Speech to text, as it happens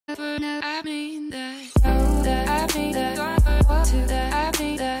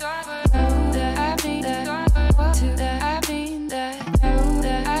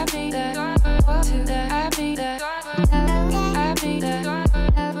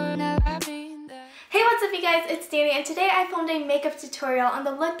It's Danny, and today I filmed a makeup tutorial on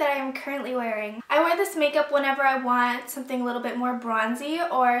the look that I am currently wearing. I wear this makeup whenever I want something a little bit more bronzy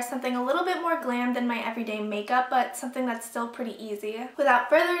or something a little bit more glam than my everyday makeup, but something that's still pretty easy. Without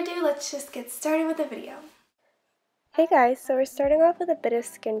further ado, let's just get started with the video. Hey guys, so we're starting off with a bit of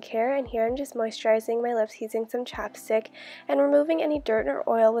skincare, and here I'm just moisturizing my lips using some chapstick and removing any dirt or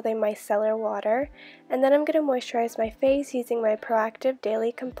oil with a micellar water. And then I'm going to moisturize my face using my Proactive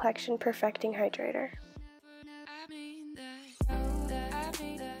Daily Complexion Perfecting Hydrator.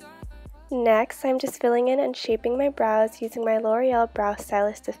 Next, I'm just filling in and shaping my brows using my L'Oreal Brow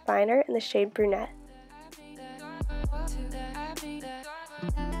Stylist Definer in the shade Brunette.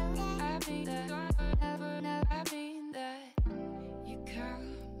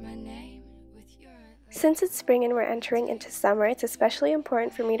 Since it's spring and we're entering into summer, it's especially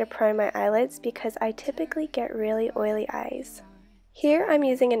important for me to prime my eyelids because I typically get really oily eyes. Here I'm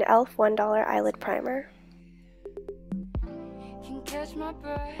using an e.l.f. $1 eyelid primer.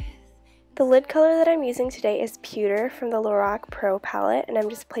 The lid color that I'm using today is Pewter from the Lorac Pro palette, and I'm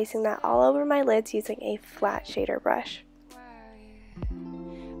just placing that all over my lids using a flat shader brush.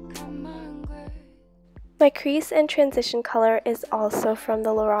 My crease and transition color is also from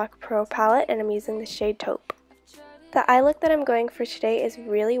the Lorac Pro palette, and I'm using the shade Taupe. The eye look that I'm going for today is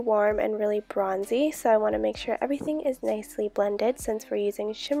really warm and really bronzy, so I want to make sure everything is nicely blended since we're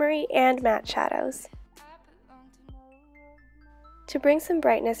using shimmery and matte shadows. To bring some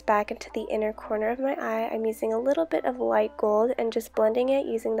brightness back into the inner corner of my eye, I'm using a little bit of light gold and just blending it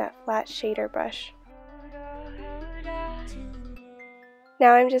using that flat shader brush.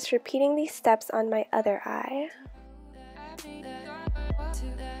 Now I'm just repeating these steps on my other eye.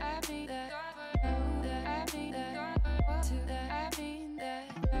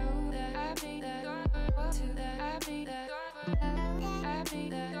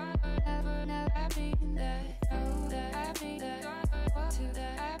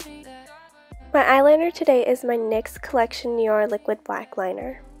 My eyeliner today is my NYX Collection Noir Liquid Black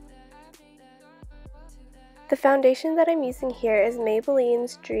Liner. The foundation that I'm using here is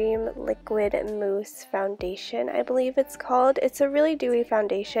Maybelline's Dream Liquid Mousse Foundation, I believe it's called. It's a really dewy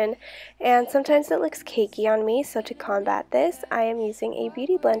foundation, and sometimes it looks cakey on me, so to combat this, I am using a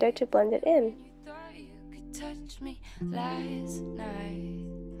beauty blender to blend it in.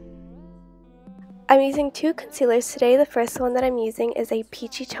 I'm using two concealers today. The first one that I'm using is a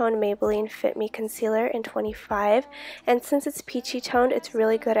peachy toned Maybelline Fit Me Concealer in 25, and since it's peachy toned, it's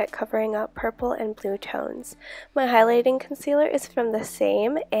really good at covering up purple and blue tones. My highlighting concealer is from the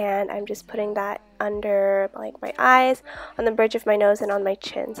same, and I'm just putting that under like my eyes, on the bridge of my nose, and on my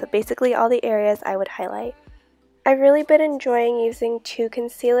chin, so basically all the areas I would highlight. I've really been enjoying using two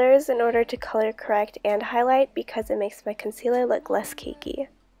concealers in order to color correct and highlight because it makes my concealer look less cakey.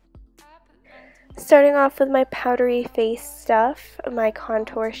 Starting off with my powdery face stuff, my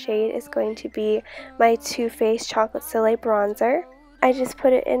contour shade is going to be my Too Faced Chocolate Soleil Bronzer. I just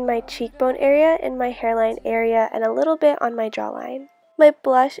put it in my cheekbone area, in my hairline area, and a little bit on my jawline. My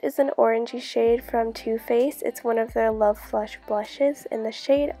blush is an orangey shade from Too Faced. It's one of their Love Flush blushes in the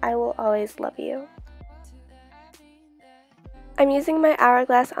shade I Will Always Love You. I'm using my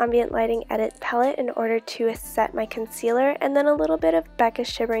Hourglass Ambient Lighting Edit palette in order to set my concealer, and then a little bit of Becca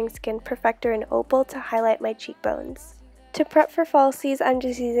Shimmering Skin Perfector in Opal to highlight my cheekbones. To prep for falsies, I'm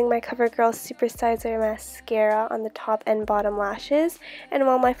just using my CoverGirl Supersizer Mascara on the top and bottom lashes, and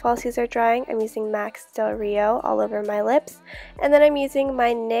while my falsies are drying, I'm using Max Del Rio all over my lips, and then I'm using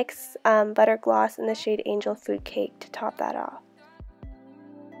my NYX Butter Gloss in the shade Angel Food Cake to top that off.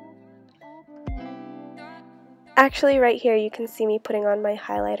 Actually, right here you can see me putting on my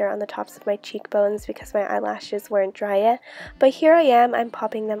highlighter on the tops of my cheekbones because my eyelashes weren't dry yet. But here I am, I'm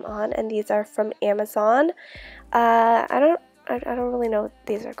popping them on, and these are from Amazon. I don't really know what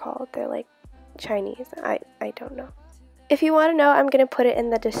these are called. They're like Chinese. I don't know. If you want to know, I'm going to put it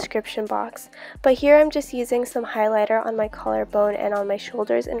in the description box. But here I'm just using some highlighter on my collarbone and on my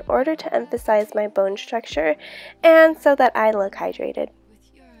shoulders in order to emphasize my bone structure and so that I look hydrated.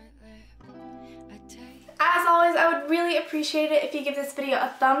 As always, I would really appreciate it if you give this video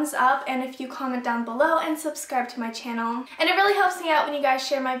a thumbs up and if you comment down below and subscribe to my channel. And it really helps me out when you guys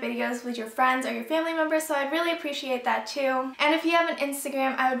share my videos with your friends or your family members, so I'd really appreciate that too. And if you have an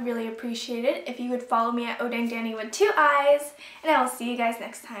Instagram, I would really appreciate it if you would follow me at ohdangdanii with 2 eyes. And I will see you guys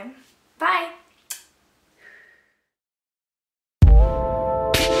next time. Bye!